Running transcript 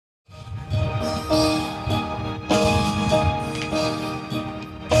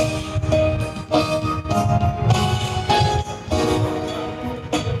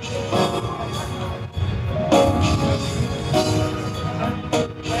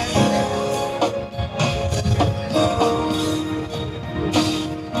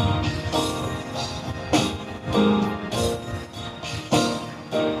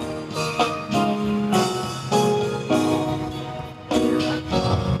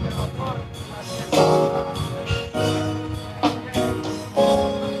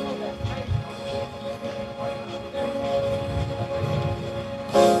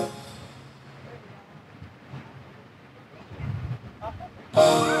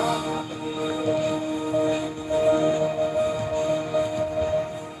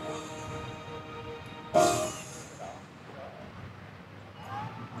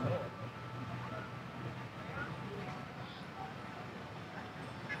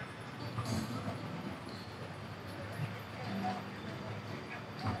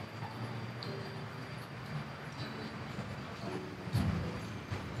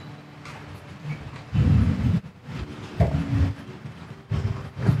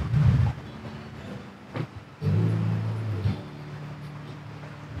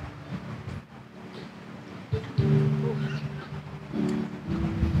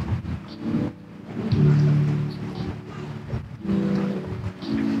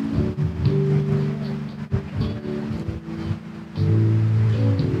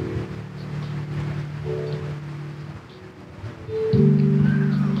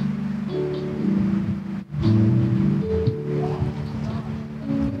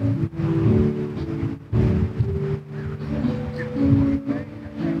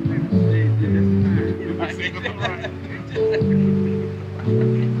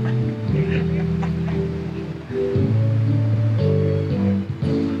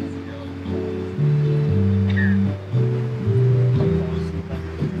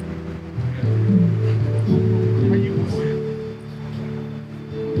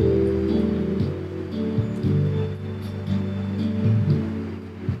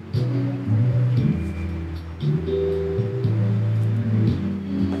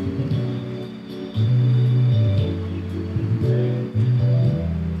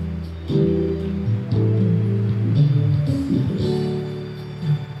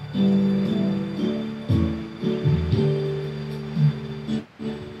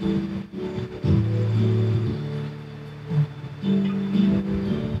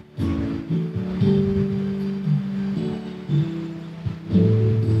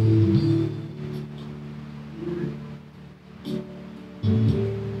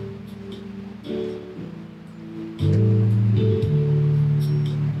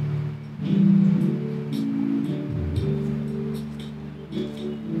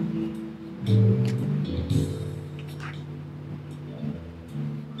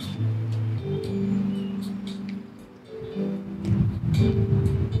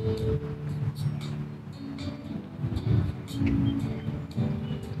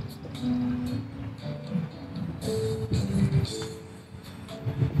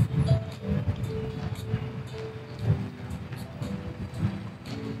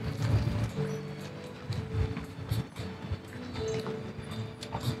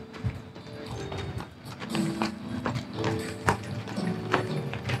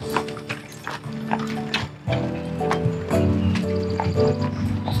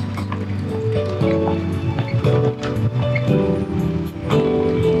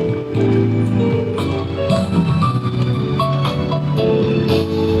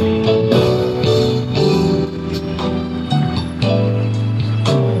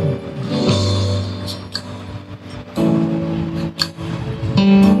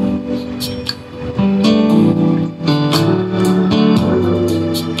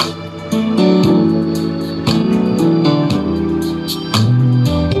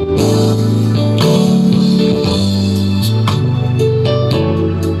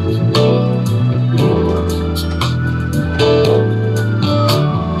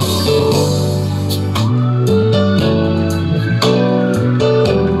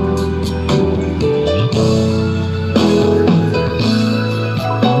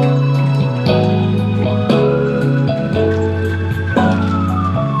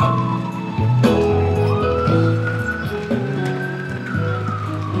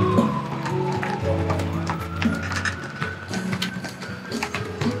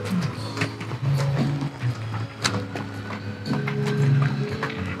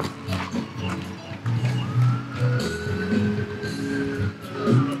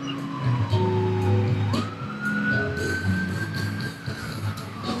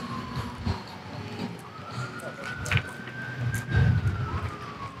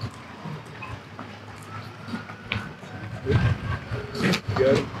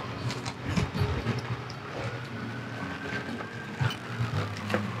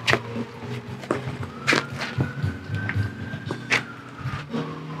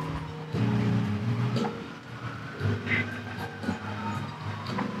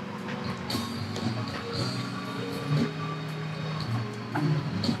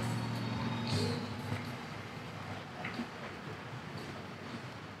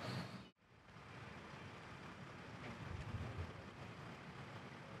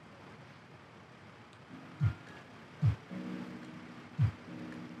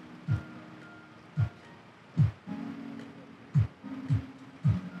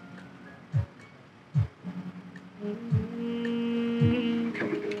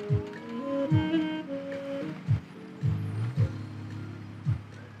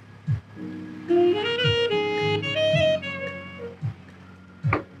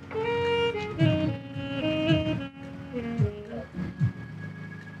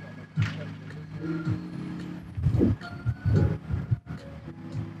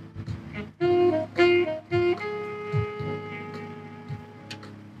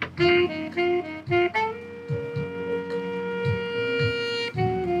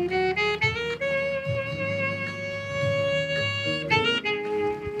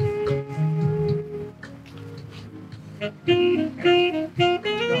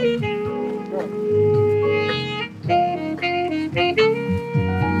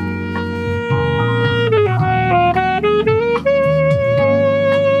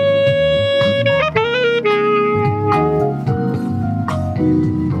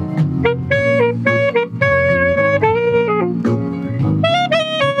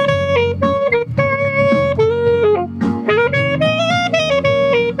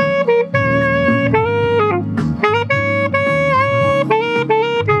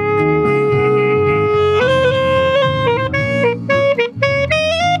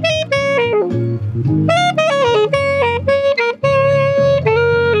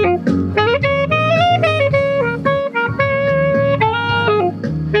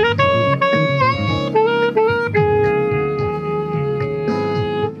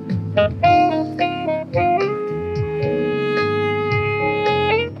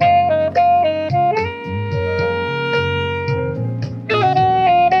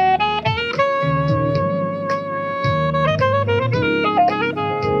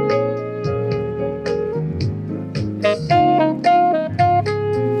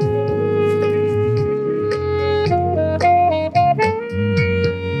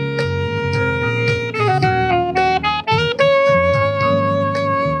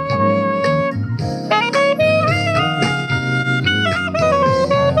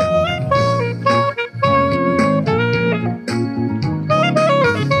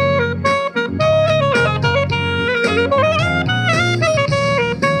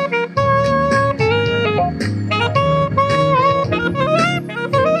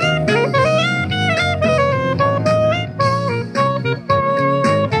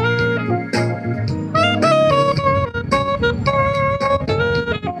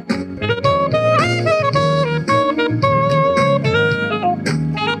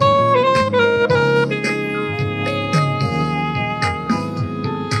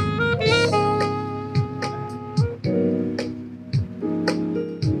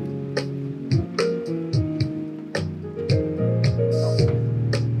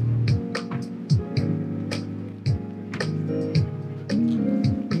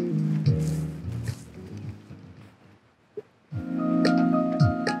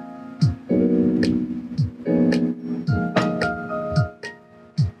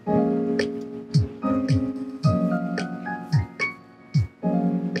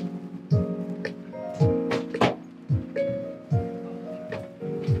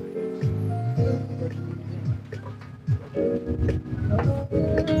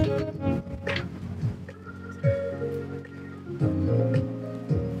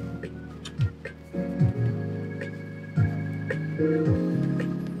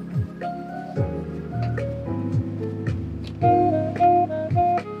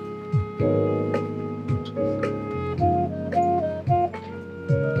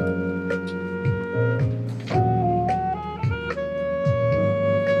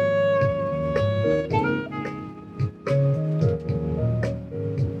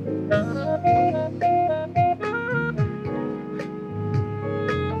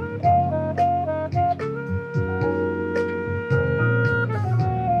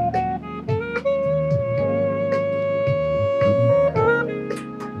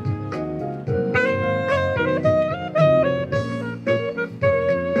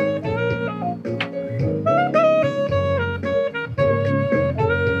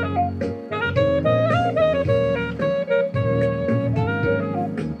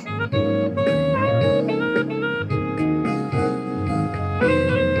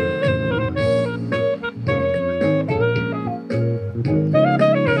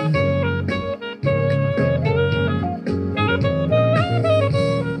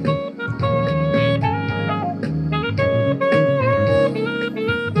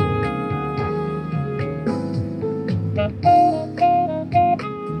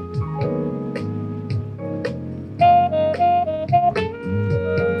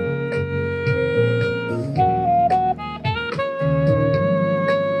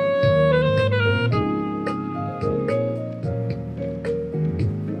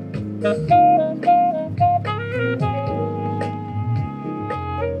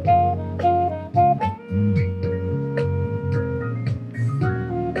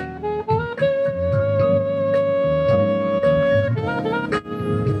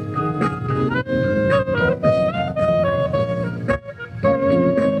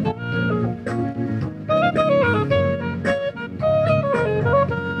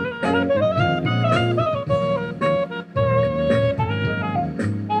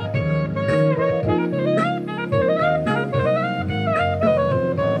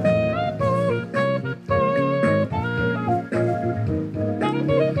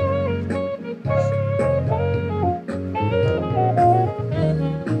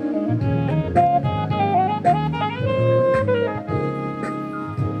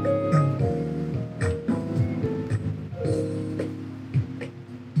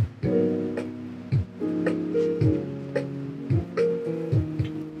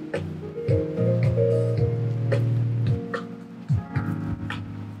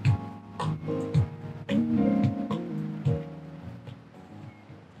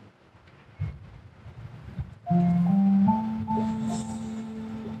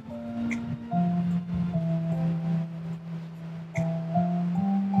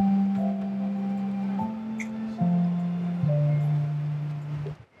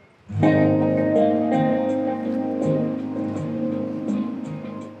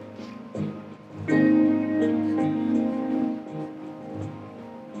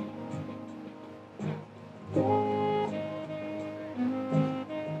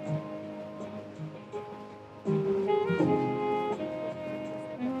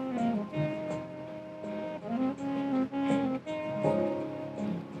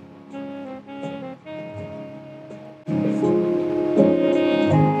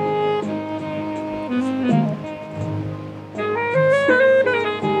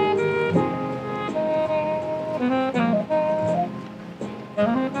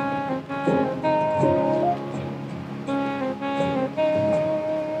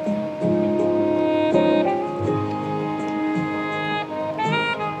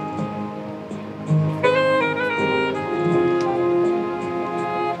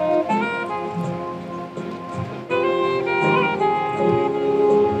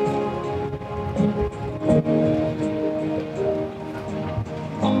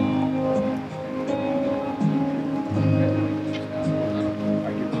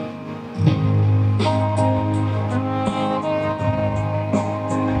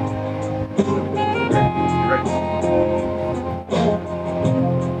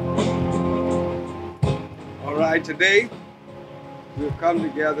today, we've come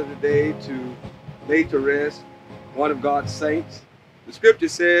together today to lay to rest one of God's saints. The scripture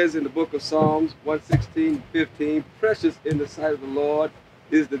says in the book of Psalms 116:15, precious in the sight of the Lord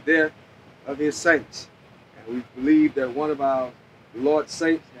is the death of his saints. And we believe that one of our Lord's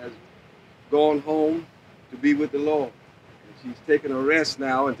saints has gone home to be with the Lord. And she's taking a rest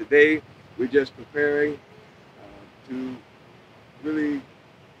now, and today we're just preparing to really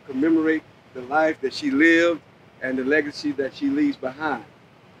commemorate the life that she lived and the legacy that she leaves behind.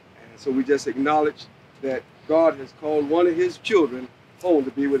 And so we just acknowledge that God has called one of his children home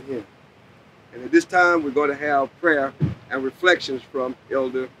to be with him. And at this time, we're going to have prayer and reflections from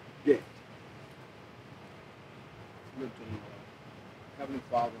Elder Gertie. Look to the Lord. Heavenly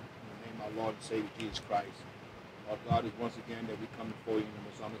Father, in the name of our Lord and Savior Jesus Christ, Lord God, is once again that we come before you in the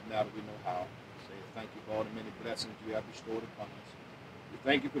most honest matter we know how. Say thank you for all the many blessings you have bestowed upon us. We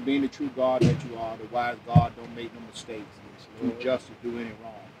thank you for being the true God that you are, the wise God, don't make no mistakes, too just to do any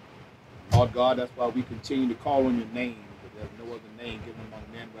wrong. Lord God, that's why we continue to call on your name, but there's no other name given among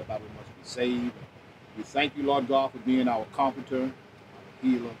men whereby we must be saved. We thank you, Lord God, for being our comforter, our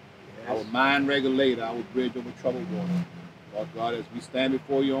healer, our mind regulator, our bridge over troubled water. Lord God, as we stand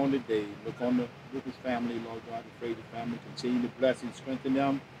before you on the day, look on the Lucas family, Lord God, the Fraser family, continue to bless and strengthen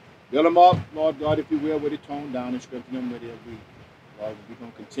them. Build them up, Lord God, if you will, where they tone down, and strengthen them where they're weak. Lord, we're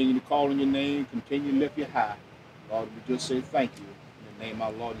going to continue to call on your name, continue to lift you high. Lord, we just say thank you in the name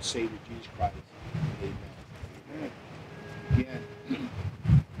of our Lord and Savior, Jesus Christ. Amen. Again,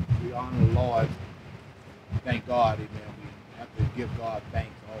 we honor the Lord. Thank God, amen. We have to give God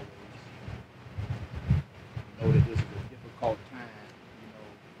thanks always. We know that this is a difficult time,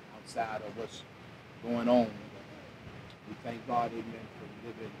 outside of what's going on. We thank God, amen, for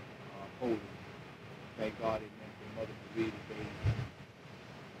living holy. Thank God, amen, for Mother Marie today.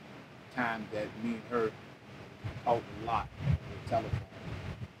 Time that me and her talked a lot on the telephone.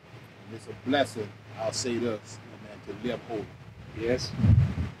 And it's a blessing, I'll say this, amen, to live holy. Yes.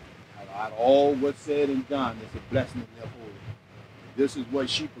 Out of all what's said and done, it's a blessing to live holy. This is what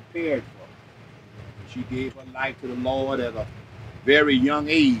she prepared for. She gave her life to the Lord at a very young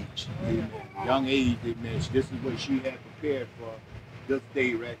age. Amen. Young age, amen. This is what she had prepared for this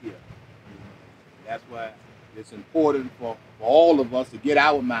day right here. That's why it's important for all of us to get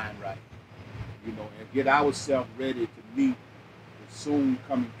our mind right, and get ourselves ready to meet the soon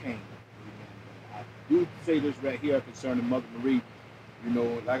coming King. I do say this right here concerning Mother Marie.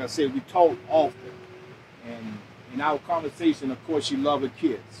 Like I said, we talk often, and in our conversation, of course, she loved her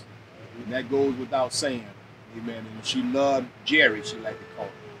kids, and that goes without saying, amen. And she loved Jerry, she liked to call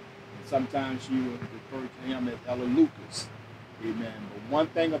him. And sometimes she would refer to him as Ella Lucas, amen. But one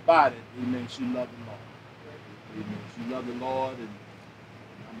thing about it, amen, she loved the Lord. Amen. She loved the Lord, and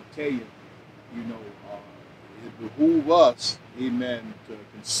I'm going to tell you, it behooves us, amen, to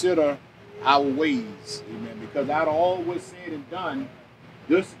consider our ways, amen, because out of all what's said and done,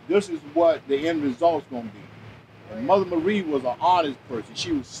 this is what the end result's going to be. And Mother Marie was an honest person.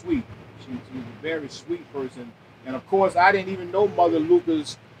 She was sweet. She was a very sweet person. And of course, I didn't even know Mother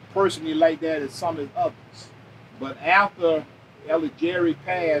Lucas personally like that as some of others. But after Elder Jerry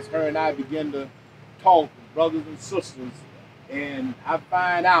passed, her and I began to talk, brothers and sisters, and I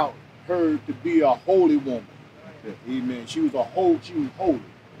find out her to be a holy woman. Amen. She was holy.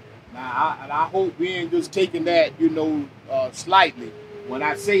 Now I hope we ain't just taking that, slightly when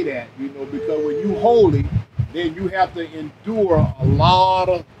I say that, because when you holy, then you have to endure a lot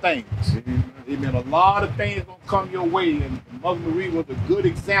of things. Amen. A lot of things gonna come your way, and Mother Marie was a good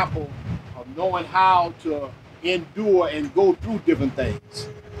example of knowing how to endure and go through different things.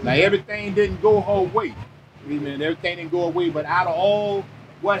 Now everything didn't go her way. Amen. Everything didn't go away, but out of all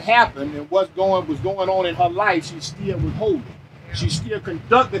what happened and was going on in her life, she still was holy. She still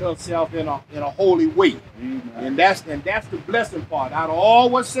conducted herself in a holy way. And that's the blessing part. Out of all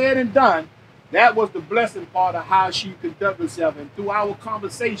what's said and done, that was the blessing part of how she conducted herself. And through our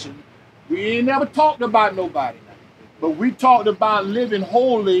conversation, we ain't never talked about nobody, but we talked about living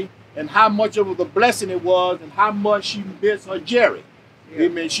holy and how much of a blessing it was and how much she missed her Jerry.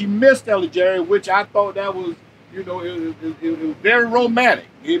 Amen. She missed Elder Jerry, which I thought that was, it was very romantic.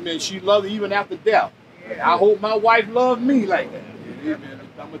 Amen. She loved it even after death. I hope my wife loved me like that. Amen.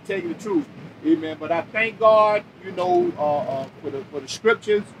 I'm going to tell you the truth. Amen. But I thank God, for the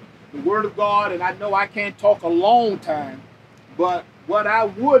scriptures, the word of God, and I know I can't talk a long time, but what I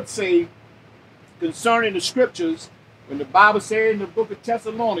would say concerning the scriptures, when the Bible said in the book of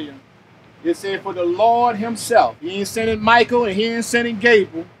Thessalonians, it said, for the Lord himself, he ain't sending Michael and he ain't sending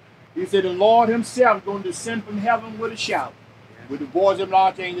Gabriel. He said the Lord himself is going to descend from heaven with a shout, with the voice of an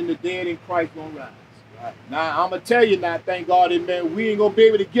archangel, and the dead in Christ going to rise. Now, I'm going to tell you now, thank God, amen, we ain't going to be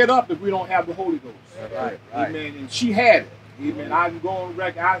able to get up if we don't have the Holy Ghost. Right. Amen. And she had it. Amen. I can go on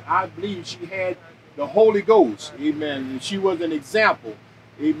record. I believe she had the Holy Ghost. Amen. And she was an example.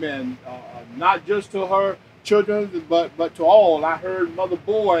 Amen. Not just to her children, but to all. I heard Mother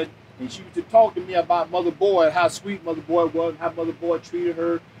Boyd, and she used to talk to me about Mother Boyd, how sweet Mother Boyd was, how Mother Boyd treated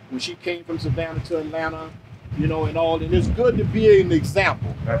her when she came from Savannah to Atlanta, you know, and all. And it's good to be an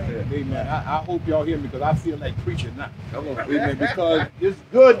example. That's it. Amen. I hope y'all hear me, because I feel like preaching now. Amen. Because it's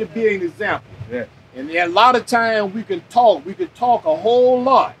good to be an example. Yeah. And a lot of times we can talk a whole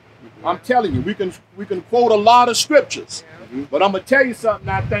lot. I'm telling you, we can quote a lot of scriptures. But I'm gonna tell you something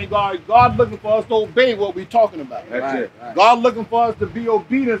now, thank God. God looking for us to obey what we're talking about. That's it. God looking for us to be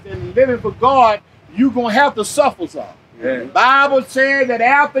obedient and living for God. You're gonna have to suffer some. Yeah. The Bible says that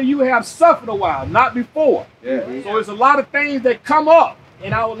after you have suffered a while, not before. Yeah. So it's a lot of things that come up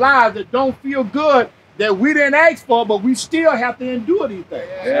in our lives that don't feel good, that we didn't ask for, but we still have to endure these things.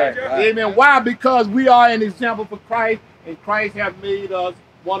 Yeah. Amen. Why? Because we are an example for Christ, and Christ has made us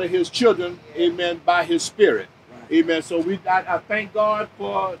one of his children, amen, by his Spirit. Amen. So I thank God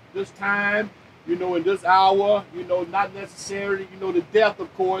for this time, you know, in this hour, you know, not necessarily, you know, the death,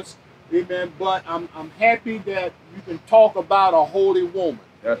 of course, amen, but I'm happy that you can talk about a holy woman.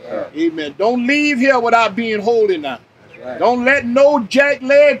 That's right. Amen. Don't leave here without being holy now. That's right. Don't let no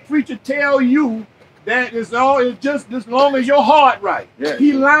jack-leg preacher tell you that it's just as long as your heart right. Yes.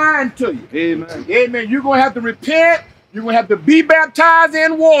 He lying to you. Amen. Amen. You're going to have to repent. You're going to have to be baptized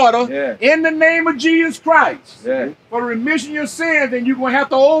in water in the name of Jesus Christ for remission of your sins, and you're going to have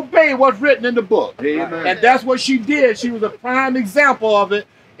to obey what's written in the book. Amen. And that's what she did. She was a prime example of it,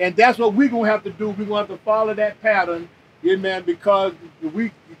 and that's what we're going to have to do. We're going to have to follow that pattern, amen, because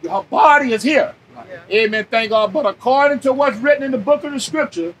her body is here. Amen, thank God. But according to what's written in the book of the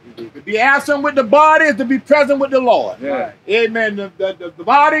scripture, to be absent with the body is to be present with the Lord. Amen. The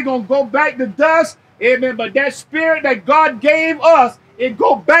body going to go back to dust. Amen. But that spirit that God gave us, it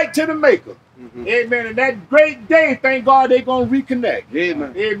go back to the maker. Amen. And that great day, thank God, they're going to reconnect.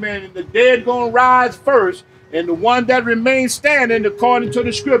 Amen. Amen. And the dead going to rise first. And the one that remains standing, according to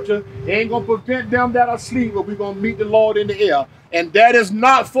the scripture, ain't going to prevent them that are asleep, but we're going to meet the Lord in the air. And that is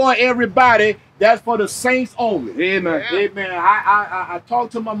not for everybody. That's for the saints only. Amen. Amen. I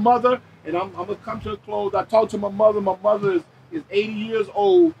talked to my mother, and I'm going to come to a close. I talked to my mother. My mother is 80 years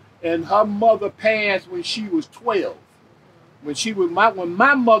old, and her mother passed when she was 12. When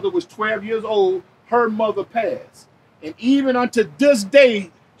my mother was 12 years old, her mother passed. And even unto this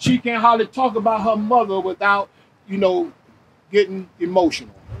day, she can't hardly talk about her mother without, you know, getting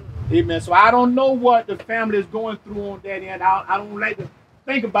emotional. Amen. So I don't know what the family is going through on that end. I don't like to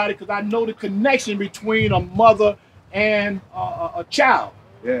think about it, because I know the connection between a mother and a child.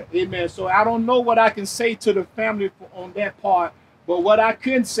 Amen. So I don't know what I can say to the family on that part. But what I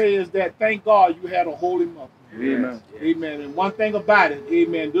can say is that thank God you had a holy mother. Amen. Amen. And one thing about it,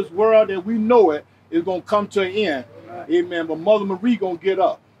 amen, this world that we know it is going to come to an end. Amen. But Mother Marie going to get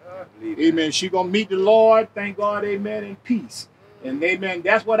up. Amen. She going to meet the Lord, thank God, amen, in peace. And amen,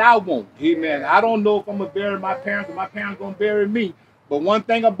 that's what I want. Amen. I don't know if I'm going to bury my parents or my parents going to bury me. But one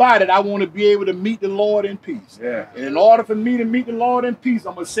thing about it, I want to be able to meet the Lord in peace. And in order for me to meet the Lord in peace,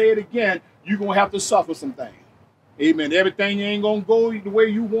 I'm going to say it again, you're going to have to suffer some things. Amen. Everything ain't going to go the way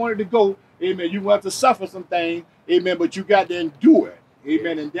you want it to go. Amen. You're going to have to suffer some things. Amen. But you got to endure it.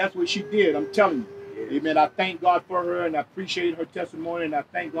 Amen. And that's what she did. I'm telling you. Amen. I thank God for her, and I appreciate her testimony, and I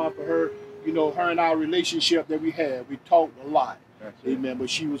thank God for her, you know, her and our relationship that we had. We talked a lot. Amen. But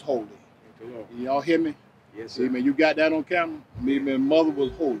she was holy. Y'all hear me? Yes, sir. Amen. You got that on camera? Amen. Mother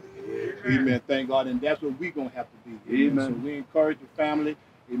was holy. Amen. Thank God. And that's what we're going to have to be. Amen. So we encourage the family.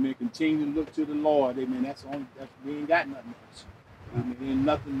 Amen. Continue to look to the Lord. Amen. We ain't got nothing else. Amen.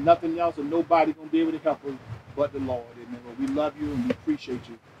 Ain't nothing else, and nobody gonna be able to help us but the Lord. Amen. But we love you and we appreciate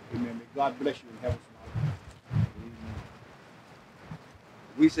you. Amen. May God bless you and have us all. Amen.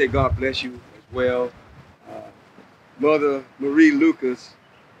 We say God bless you as well. Mother Marie Lucas,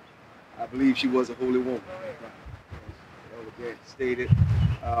 I believe she was a holy woman. Elder Gertie stated.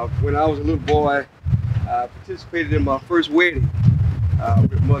 When I was a little boy, I participated in my first wedding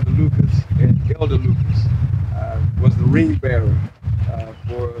with Mother Lucas and Elder Lucas. Was the ring bearer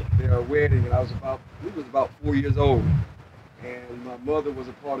for their wedding, and I was about 4 years old. And my mother was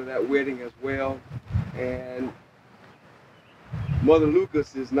a part of that wedding as well. And Mother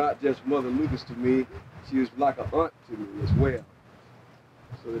Lucas is not just Mother Lucas to me, she was like an aunt to me as well.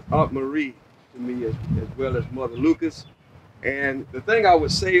 So it's Aunt Marie to me as well as Mother Lucas. And the thing I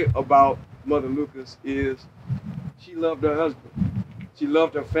would say about Mother Lucas is she loved her husband. She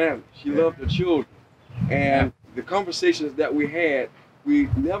loved her family. She loved her children. And the conversations that we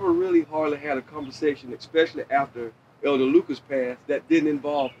never really hardly had a conversation, especially after Elder Lucas passed, that didn't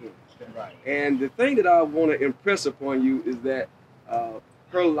involve him. Right. And the thing that I want to impress upon you is that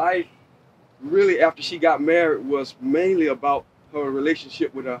her life, really after she got married, was mainly about her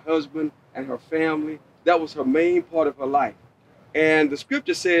relationship with her husband and her family. That was her main part of her life. And the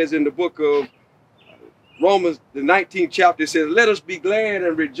scripture says in the book of Romans, the 19th chapter, it says, "Let us be glad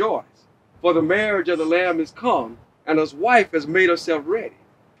and rejoice, for the marriage of the Lamb is come, and his wife has made herself ready.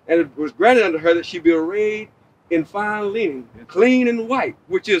 And it was granted unto her that she be arrayed in fine linen, clean and white,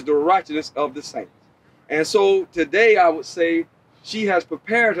 which is the righteousness of the saints." And so today I would say she has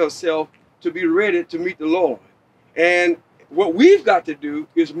prepared herself to be ready to meet the Lord. And what we've got to do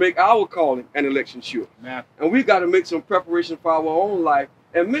is make our calling and election sure. And we've got to make some preparation for our own life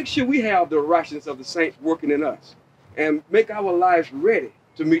and make sure we have the righteousness of the saints working in us and make our lives ready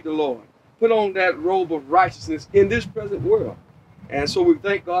to meet the Lord. Put on that robe of righteousness in this present world. And so we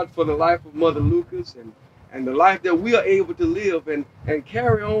thank God for the life of Mother Lucas and the life that we are able to live and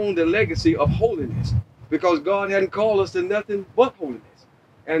carry on the legacy of holiness, because God hadn't called us to nothing but holiness.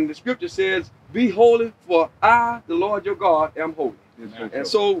 And the scripture says, "Be holy, for I, the Lord your God, am holy." And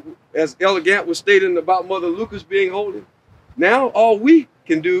so, as Elder Gant was stating about Mother Lucas being holy, now all we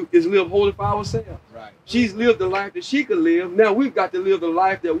can do is live holy for ourselves. Right. She's lived the life that she could live. Now we've got to live the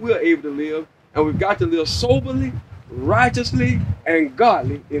life that we're able to live, and we've got to live soberly, righteously, and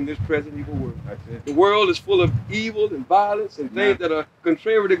godly in this present evil world. That's it. The world is full of evil and violence and things that are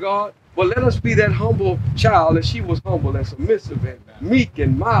contrary to God. But let us be that humble child, as she was humble and submissive and meek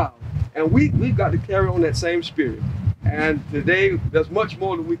and mild. And we've got to carry on that same spirit. And today, there's much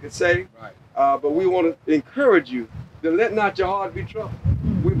more that we could say. Right. But we want to encourage you to let not your heart be troubled.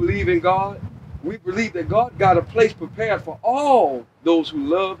 We believe in God. We believe that God got a place prepared for all those who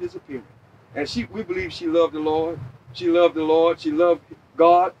love his appearing. And we believe she loved the Lord. She loved the Lord. She loved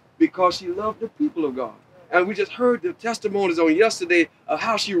God because she loved the people of God. And we just heard the testimonies on yesterday of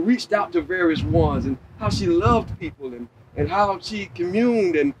how she reached out to various ones and how she loved people and how she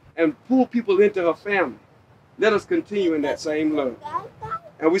communed and pulled people into her family. Let us continue in that same love.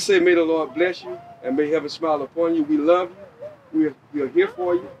 And we say, may the Lord bless you and may heaven smile upon you. We love you. We are here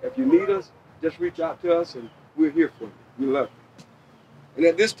for you. If you need us, just reach out to us and we're here for you. We love you. And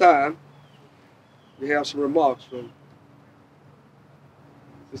at this time, we have some remarks from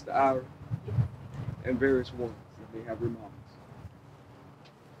Sister Ira and various ones that may have remarks.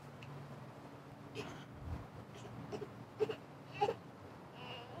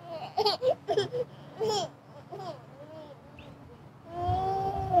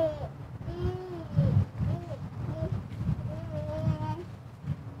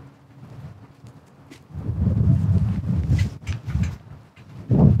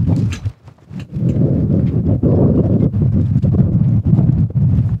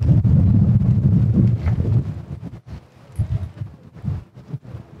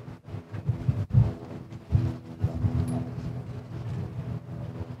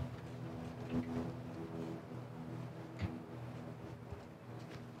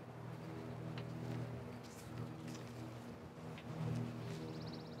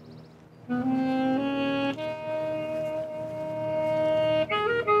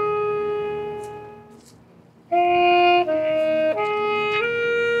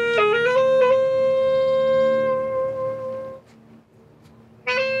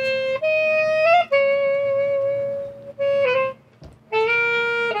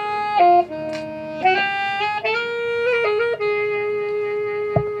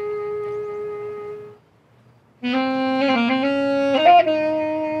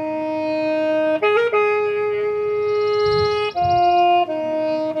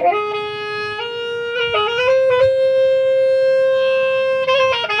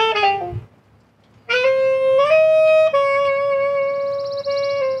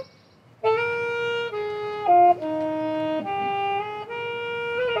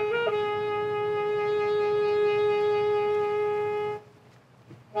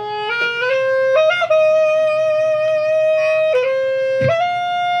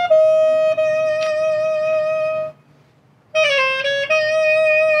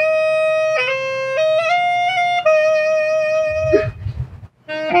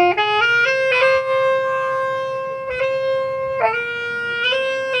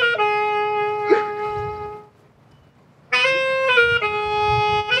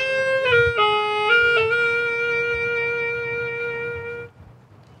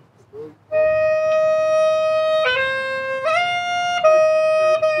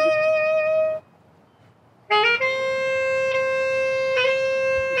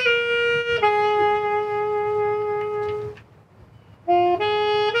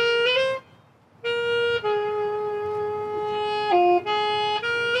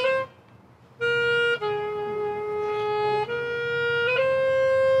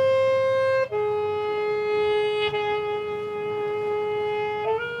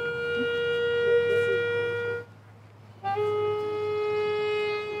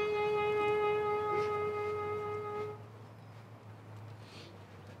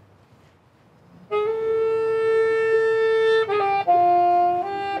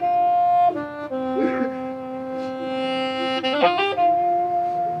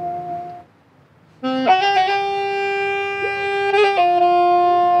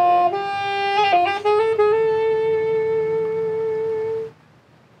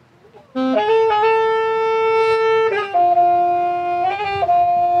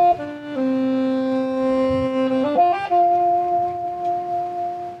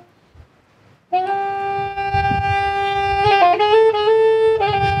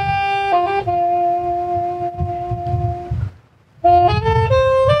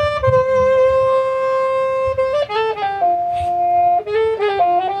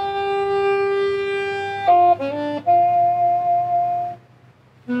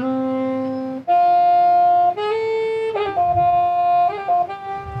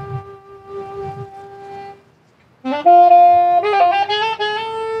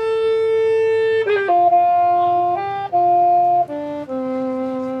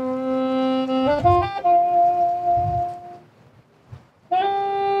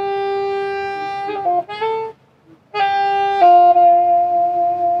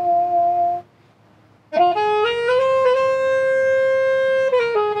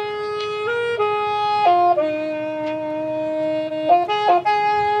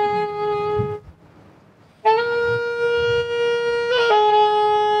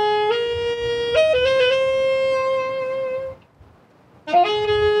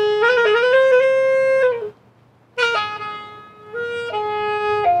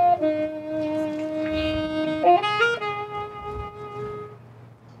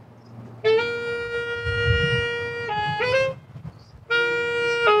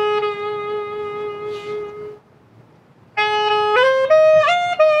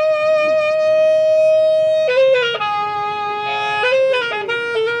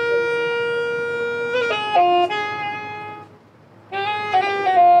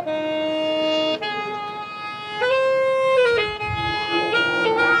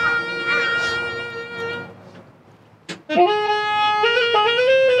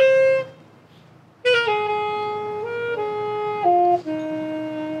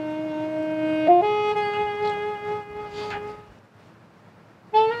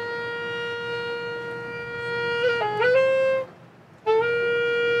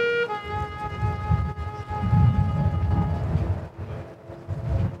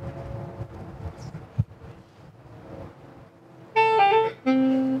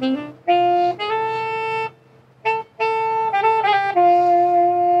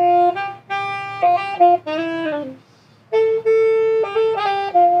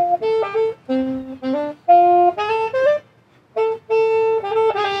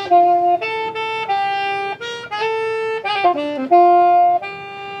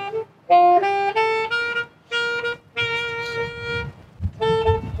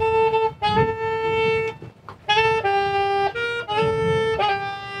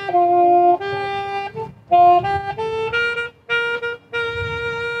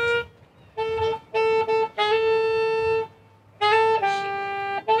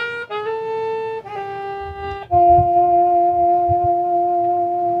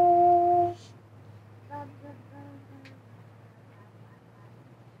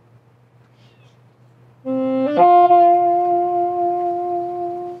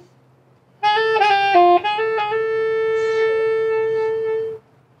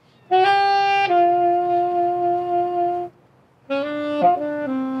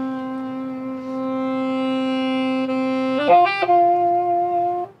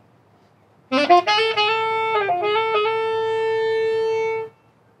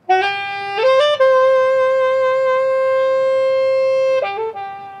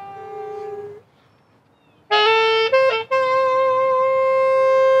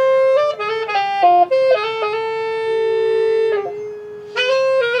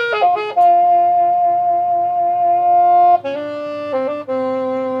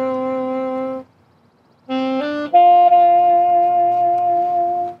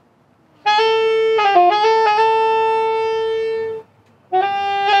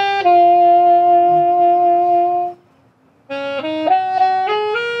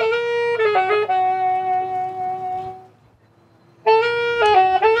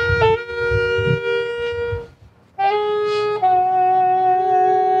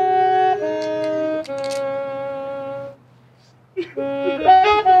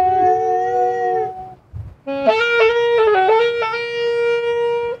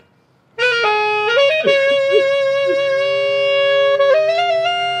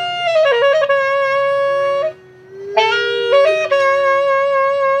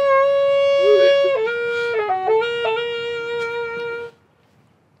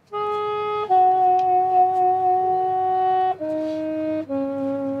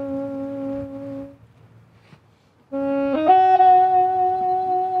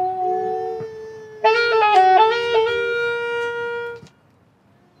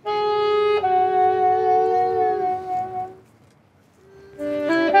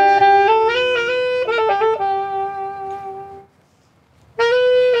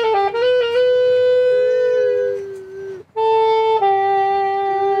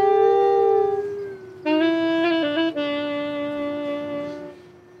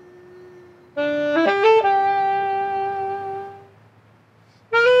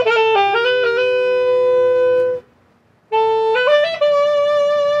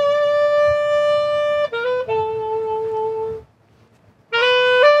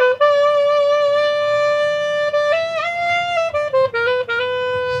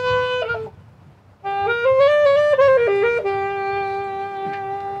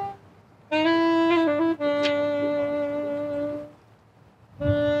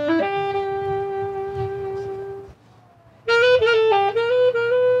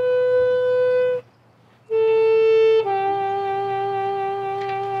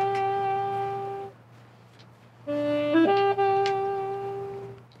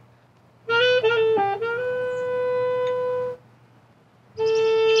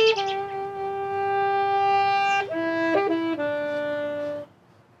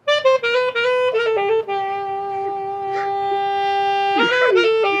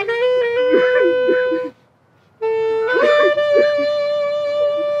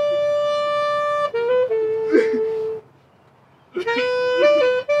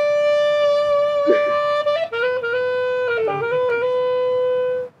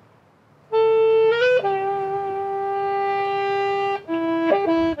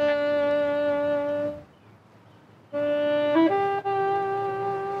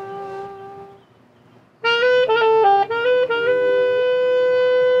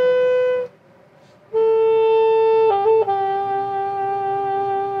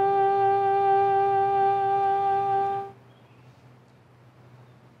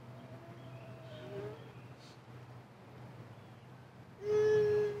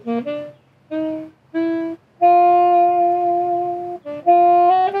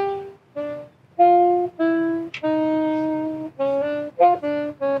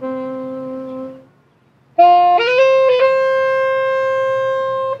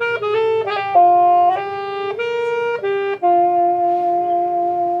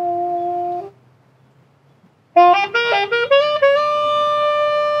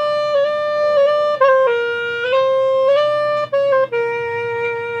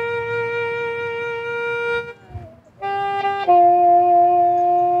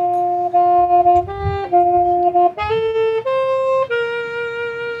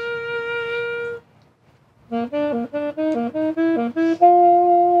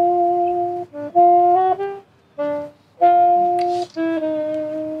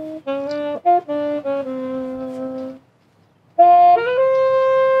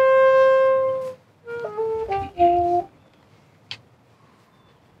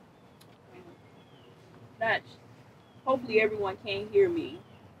 Not, hopefully everyone can hear me,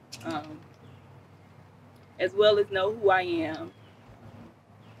 um, as well as know who I am.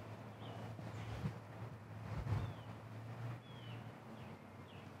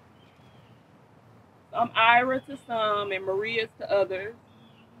 I'm Ira to some and Maria's to others.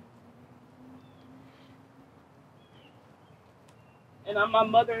 and I'm my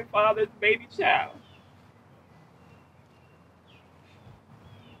mother and father's baby child.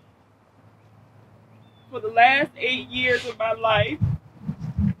 For the last 8 years of my life,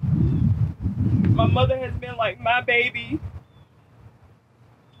 my mother has been like my baby.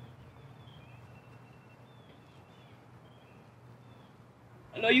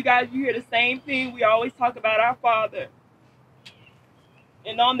 I know you guys, you hear the same thing. We always talk about our father.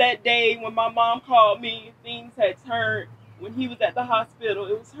 And on that day when my mom called me, things had turned. When he was at the hospital,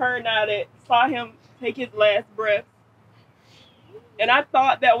 it was her and I that saw him take his last breath. And I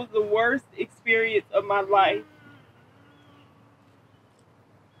thought that was the worst experience of my life.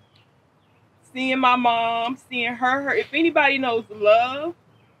 Seeing my mom, seeing her hurt. If anybody knows love,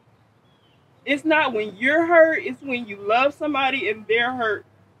 it's not when you're hurt, it's when you love somebody and they're hurt.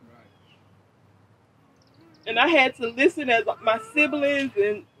 And I had to listen as my siblings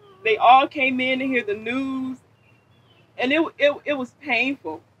and they all came in to hear the news. And it was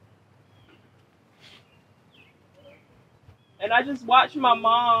painful. And I just watched my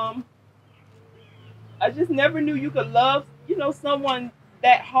mom. I just never knew you could love, someone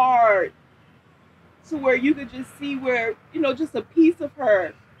that hard to where you could just see where, just a piece of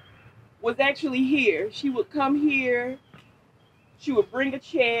her was actually here. She would come here. She would bring a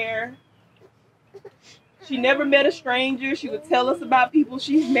chair. She never met a stranger. She would tell us about people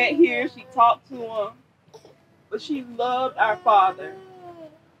she's met here. She talked to them. But she loved our father.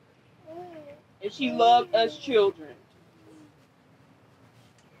 And she loved us children.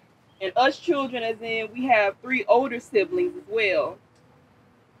 And us children, as in, we have 3 older siblings as well.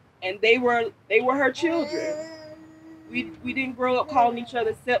 And they were her children. We didn't grow up calling each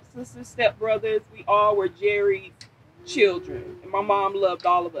other stepsisters, stepbrothers. We all were Jerry's children. And my mom loved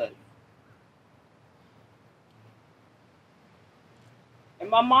all of us. And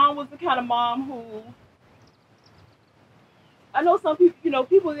my mom was the kind of mom who, I know some people,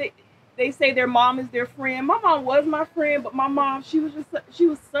 people they say their mom is their friend. My mom was my friend, but my mom, she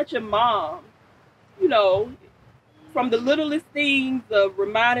was such a mom. From the littlest things of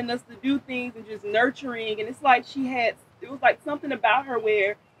reminding us to do things and just nurturing. And it's like it was like something about her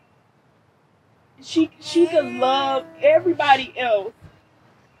where she could love everybody else.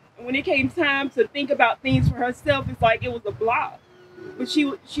 And when it came time to think about things for herself, it's like it was a block. But she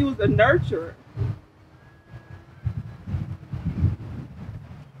was a nurturer.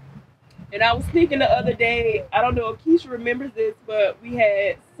 And I was thinking the other day, I don't know if Keisha remembers this, but we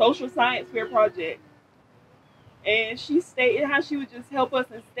had social science fair project. And she stated how she would just help us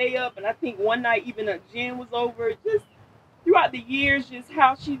and stay up. And I think one night even a gym was over. Just throughout the years, just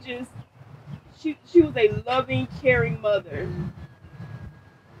how she was a loving, caring mother.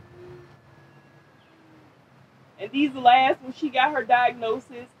 And these last, when she got her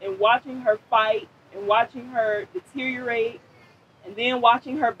diagnosis and watching her fight and watching her deteriorate and then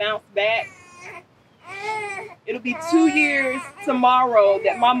watching her bounce back, it'll be 2 years tomorrow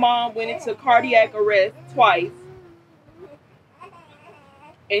that my mom went into cardiac arrest twice.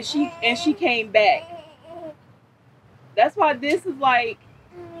 And she came back. That's why this is like,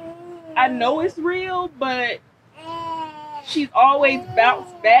 I know it's real, but she's always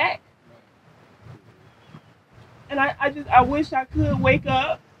bounced back. And I wish I could wake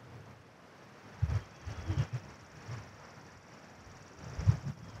up.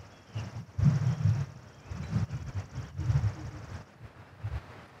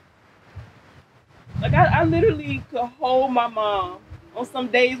 Like I literally could hold my mom. On some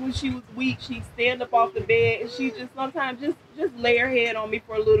days when she was weak, she'd stand up off the bed and she just sometimes just lay her head on me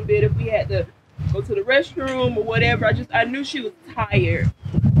for a little bit if we had to go to the restroom or whatever. I knew she was tired.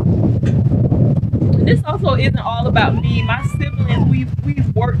 And this also isn't all about me. My siblings,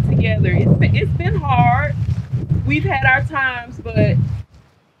 we've worked together. It's been hard. We've had our times, but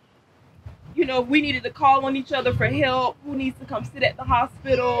if we needed to call on each other for help, who needs to come sit at the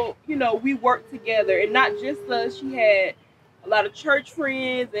hospital, we worked together. And not just us, she had a lot of church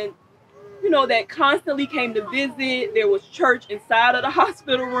friends and that constantly came to visit. There was church inside of the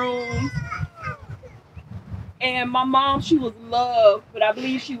hospital rooms. And my mom, she was loved, but I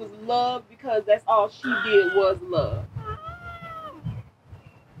believe she was loved because that's all she did was love.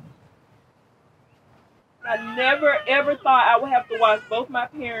 I never ever thought I would have to watch both my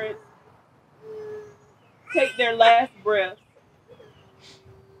parents take their last breath.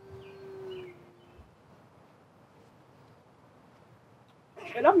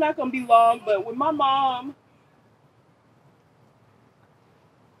 And I'm not going to be long, but with my mom,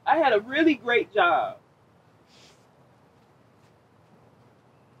 I had a really great job.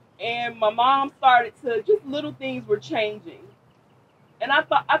 And my mom started to, just little things were changing. And I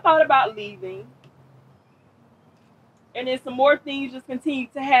thought about leaving. And then some more things just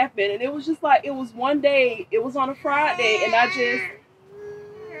continued to happen. And it was just like, it was one day, it was on a Friday, and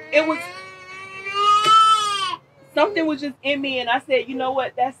it was, something was just in me, and I said, you know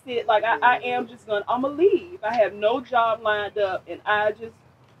what, that's it. Like, I am just I'm going to leave. I have no job lined up, and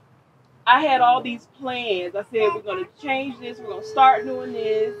I had all these plans. I said, we're going to change this, we're going to start doing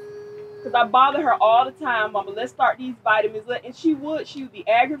this. Because I bother her all the time, Mama, let's start these vitamins. And she would be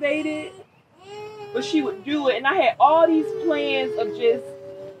aggravated, but she would do it. And I had all these plans of just,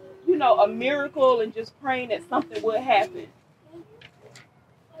 a miracle and just praying that something would happen.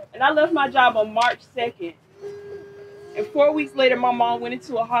 And I left my job on March 2nd. And 4 weeks later, my mom went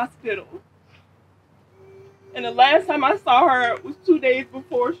into a hospital. And the last time I saw her was 2 days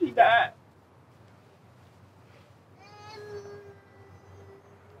before she died.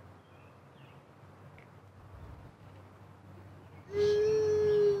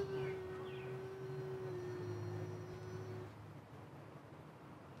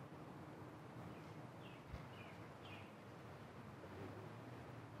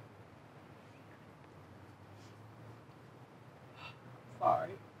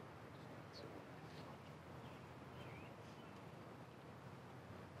 Sorry.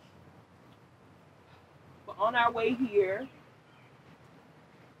 But on our way here,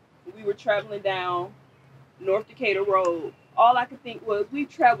 we were traveling down North Decatur Road. All I could think was, we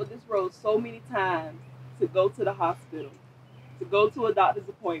traveled this road so many times to go to the hospital, to go to a doctor's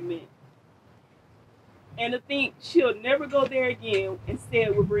appointment, and to think she'll never go there again.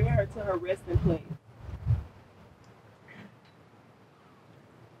 Instead, we're bringing her to her resting place.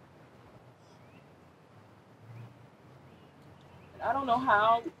 And I don't know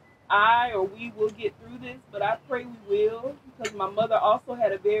how I or we will get through this, but I pray we will, because my mother also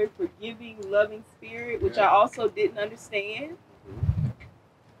had a very forgiving, loving spirit, which I also didn't understand.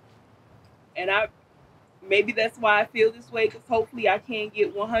 And maybe that's why I feel this way, because hopefully I can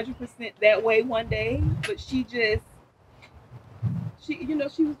get 100% that way one day. But she was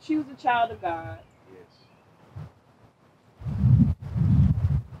a child of God. Yes.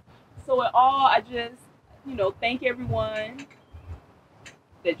 So in all, I just, thank everyone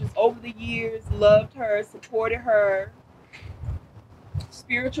that just over the years loved her, supported her,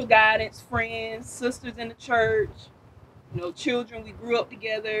 spiritual guidance, friends, sisters in the church, children, we grew up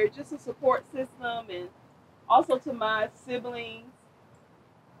together, just a support system. And also to my siblings,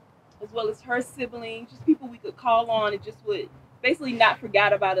 as well as her siblings, just people we could call on and just would basically not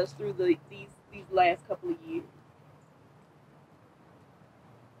forget about us through these last couple of years.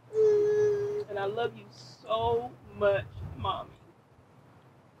 And I love you so much, Mommy.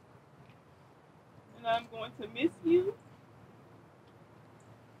 And I'm going to miss you.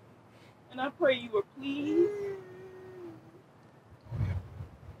 And I pray you were pleased.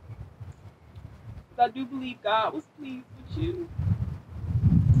 Because I do believe God was pleased with you.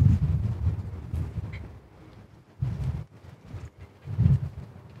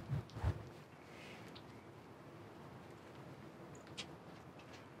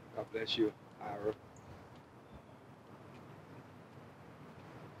 God bless you, Ira.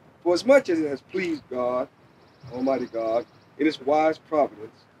 For as much as it has pleased God, Almighty God, in His wise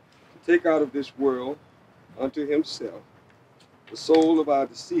providence, to take out of this world unto Himself the soul of our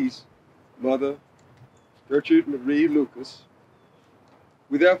deceased mother, Gertrude Marie Lucas,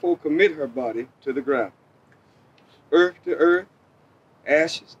 we therefore commit her body to the ground, earth to earth,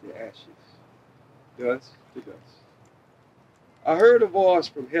 ashes to ashes, dust to dust. I heard a voice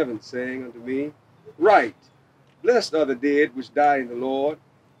from heaven saying unto me, Write, blessed are the dead which die in the Lord.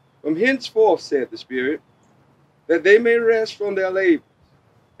 From henceforth, said the Spirit, that they may rest from their labors,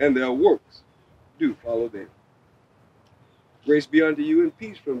 and their works do follow them. Grace be unto you and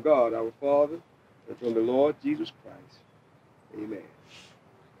peace from God our Father, and from the Lord Jesus Christ. Amen.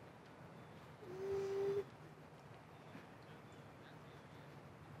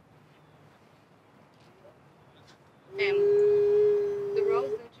 Family, the rose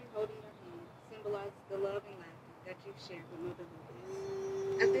that you hold in your hand symbolizes the love and laughter that you've shared with Mother Lucas.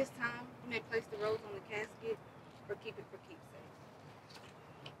 At this time, you may place the rose on the casket or keep it for keepsake.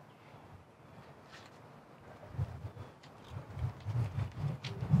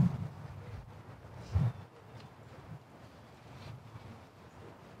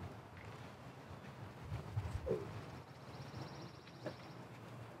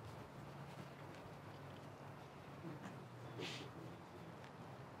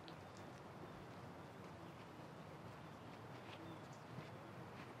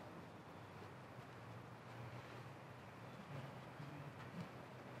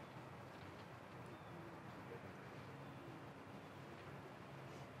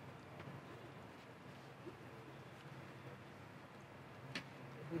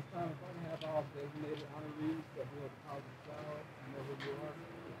 This time, if I can have all designated honorees that will deposit flowers, whenever you are,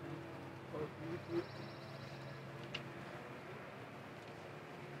 first music.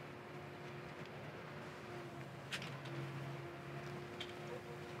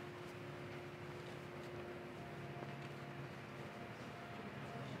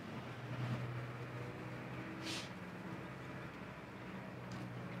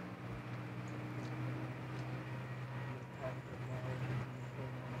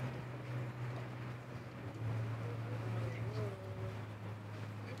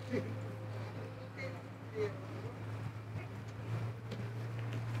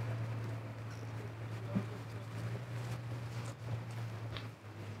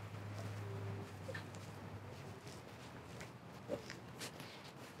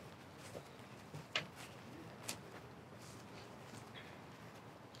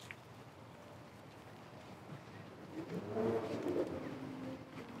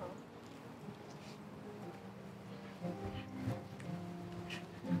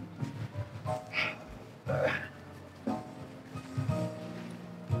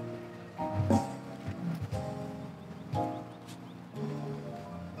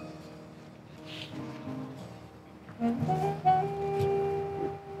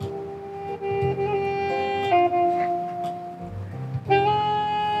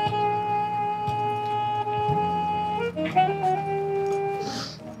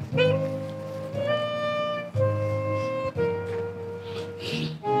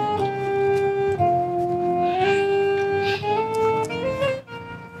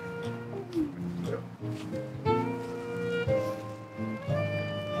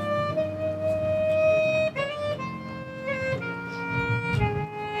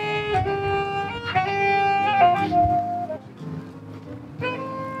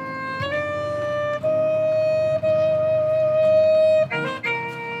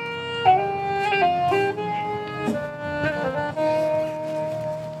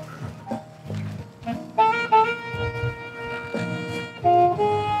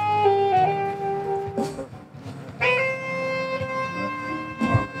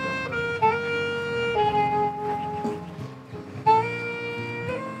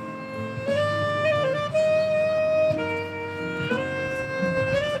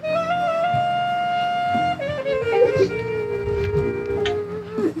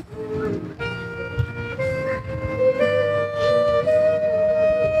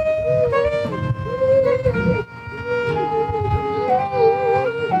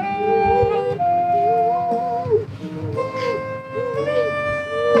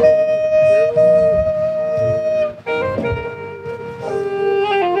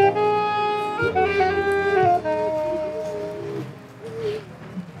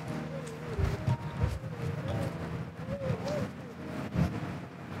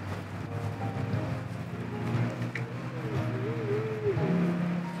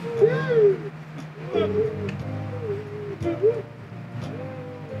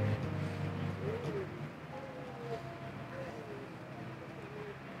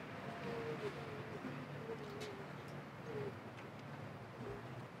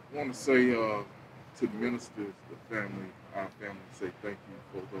 I want to say to the ministers, the family, our family, say thank you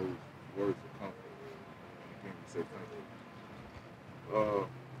for those words of comfort. Again, we say thank you.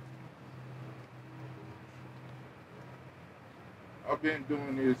 I've been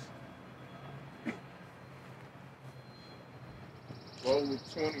doing this for over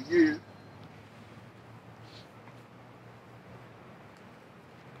 20 years.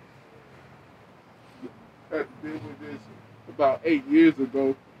 I had to deal with this about 8 years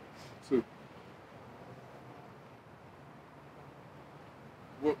ago.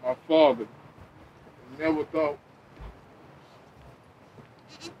 With my father. Never thought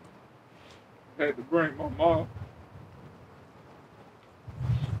I had to bring my mom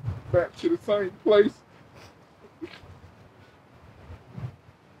back to the same place.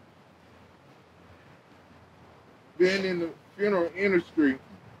 Being in the funeral industry,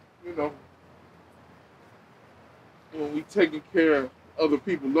 you know, when we taking care of other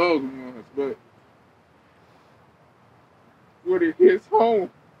people's loved ones, but when it hits home,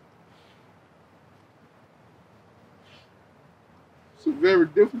 it's a very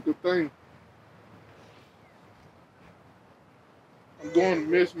difficult thing. I'm going to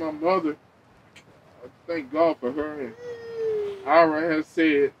miss my mother. I thank God for her. And Ira has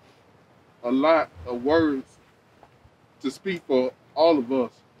said a lot of words to speak for all of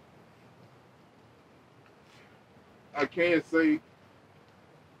us. I can say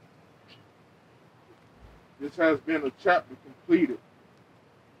this has been a chapter completed,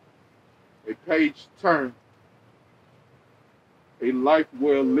 a page turned a life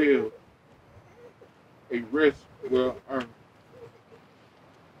well lived, a rest well earned.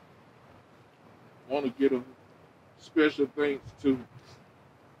 I want to give a special thanks to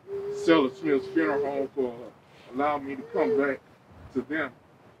Seller Smith's Funeral Home for allowing me to come back to them.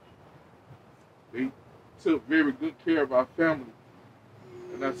 They took very good care of our family,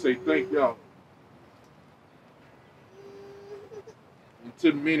 and I say thank y'all. And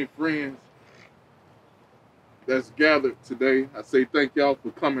to the many friends that's gathered today, I say thank y'all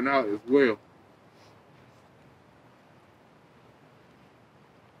for coming out as well.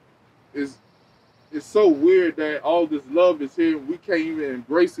 It's so weird that all this love is here and we can't even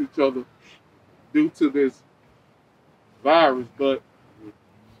embrace each other due to this virus, but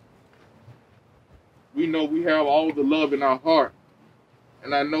we know we have all the love in our heart.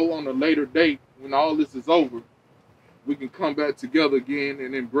 And I know on a later date, when all this is over, we can come back together again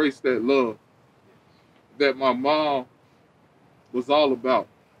and embrace that love that my mom was all about.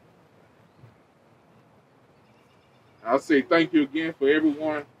 I say thank you again for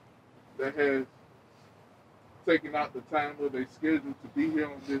everyone that has taken out the time of their schedule to be here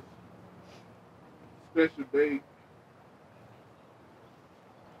on this special day.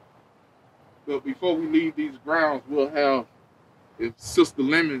 But before we leave these grounds, we'll have, if Sister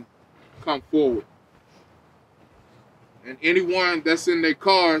Lemon come forward. And anyone that's in their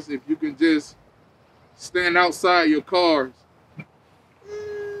cars, if you can just stand outside your cars,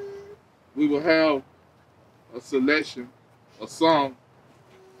 we will have a selection, a song,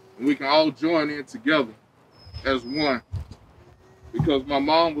 and we can all join in together as one. Because my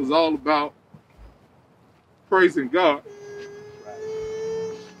mom was all about praising God.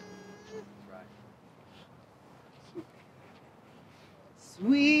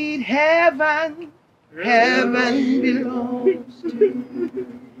 Sweet heaven, heaven belongs to you.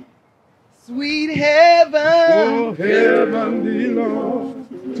 Sweet heaven, Oh, heaven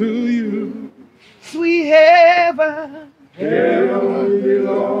belongs to you. sweet heaven, Heaven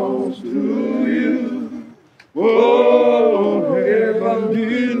belongs to you. Oh, heaven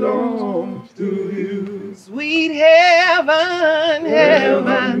belongs to you. sweet heaven,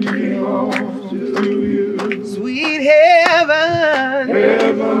 heaven, belongs to you. sweet heaven,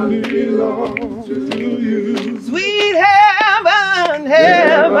 Heaven belongs to you. sweet heaven,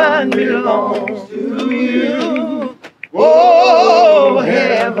 heaven belongs to you. Oh,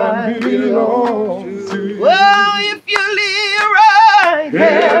 heaven belongs to you. well, if you live right,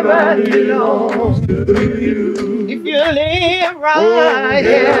 heaven belongs to you. If you live right,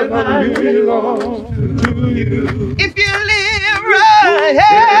 heaven belongs to you. If you live right,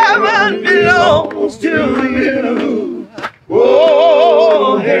 heaven belongs to you.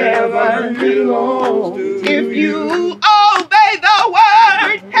 Oh, heaven belongs to you. If you obey the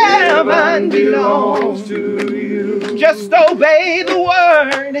word, heaven belongs to you. Just obey the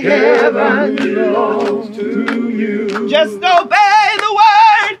word, heaven belongs to you. Just obey the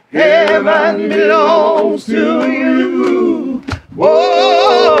word, heaven belongs to you.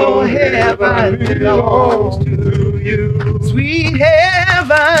 Oh, heaven belongs to you. Sweet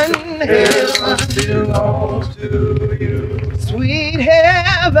heaven, heaven belongs to you. Sweet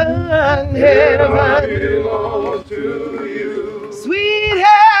heaven, heaven belongs to you. Sweet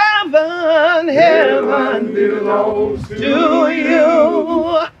heaven, heaven belongs to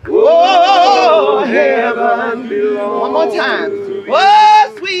you. Oh, heaven belongs. One more time.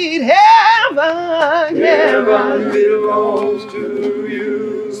 Oh, sweet heaven, heaven belongs to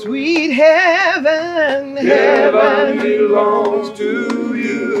you. Sweet heaven, heaven belongs to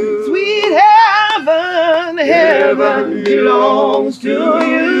you. Sweet heaven, heaven belongs to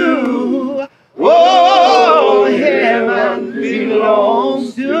you. Oh, heaven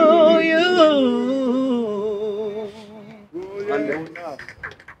belongs to you.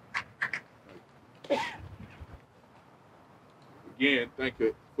 Again, thank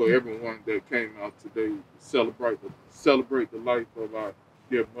you for everyone that came out today to celebrate the life of our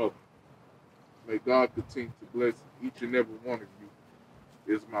dear mother. May God continue to bless each and every one of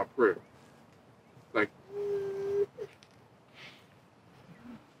you, is my prayer. Thank you.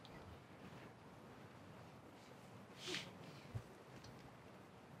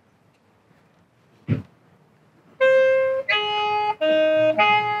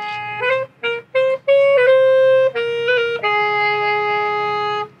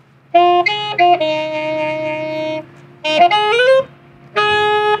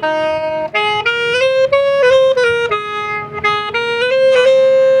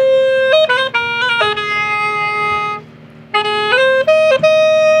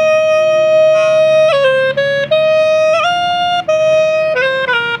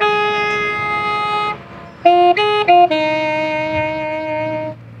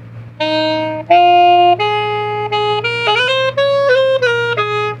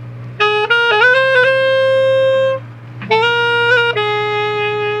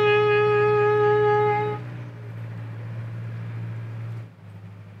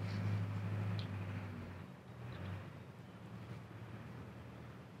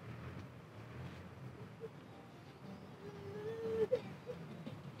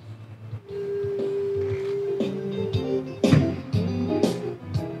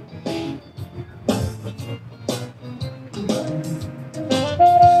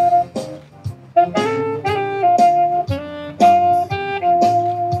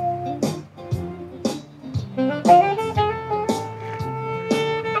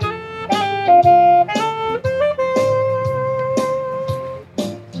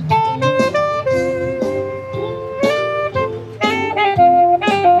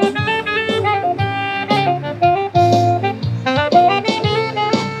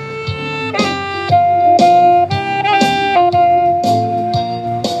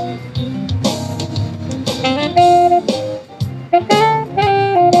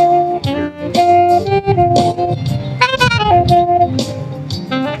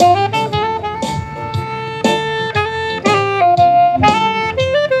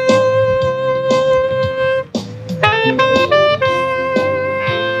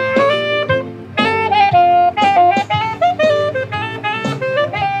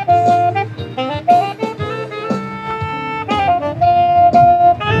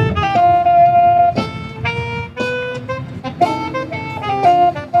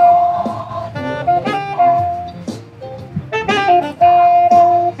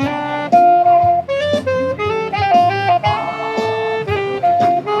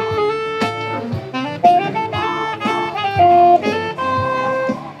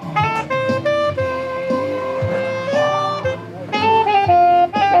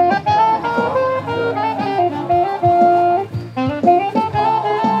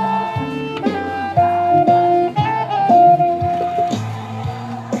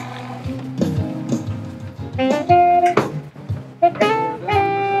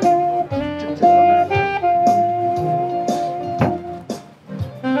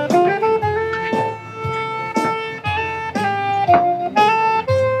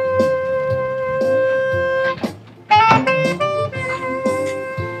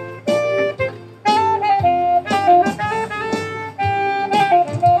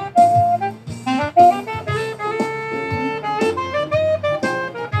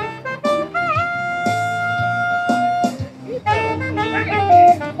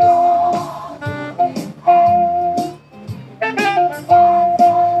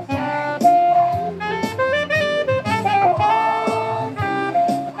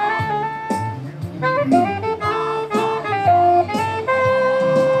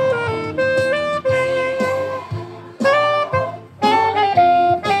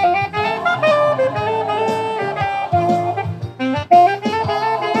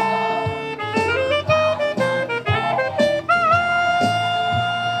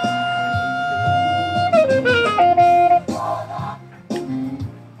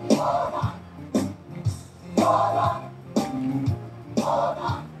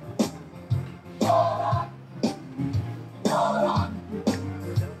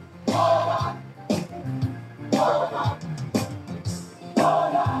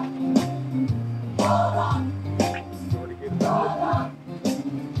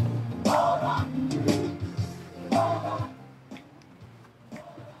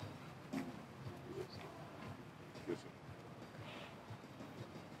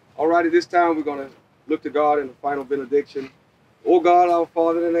 right, at this time we're going to look to God in the final benediction. Oh God, our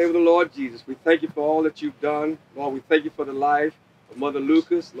Father, in the name of the Lord Jesus, we thank you for all that you've done. Lord, we thank you for the life of Mother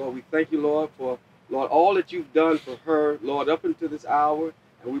Lucas. Lord, we thank you, Lord, for, Lord, all that you've done for her, Lord, up until this hour.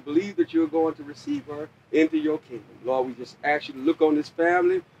 And we believe that you're going to receive her into your kingdom. Lord, we just ask you to look on this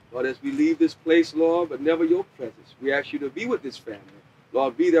family, Lord, as we leave this place, Lord, but never your presence. We ask you to be with this family.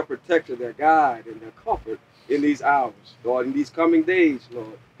 Lord, be their protector, their guide, and their comfort in these hours. Lord, in these coming days,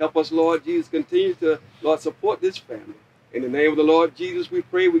 Lord. Help us, Lord Jesus, continue to, Lord, support this family. In the name of the Lord Jesus, we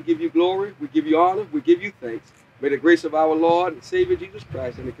pray. We give you glory. We give you honor. We give you thanks. May the grace of our Lord and Savior Jesus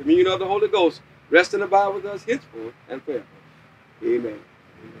Christ and the communion of the Holy Ghost rest and abide with us henceforth and forever. Amen.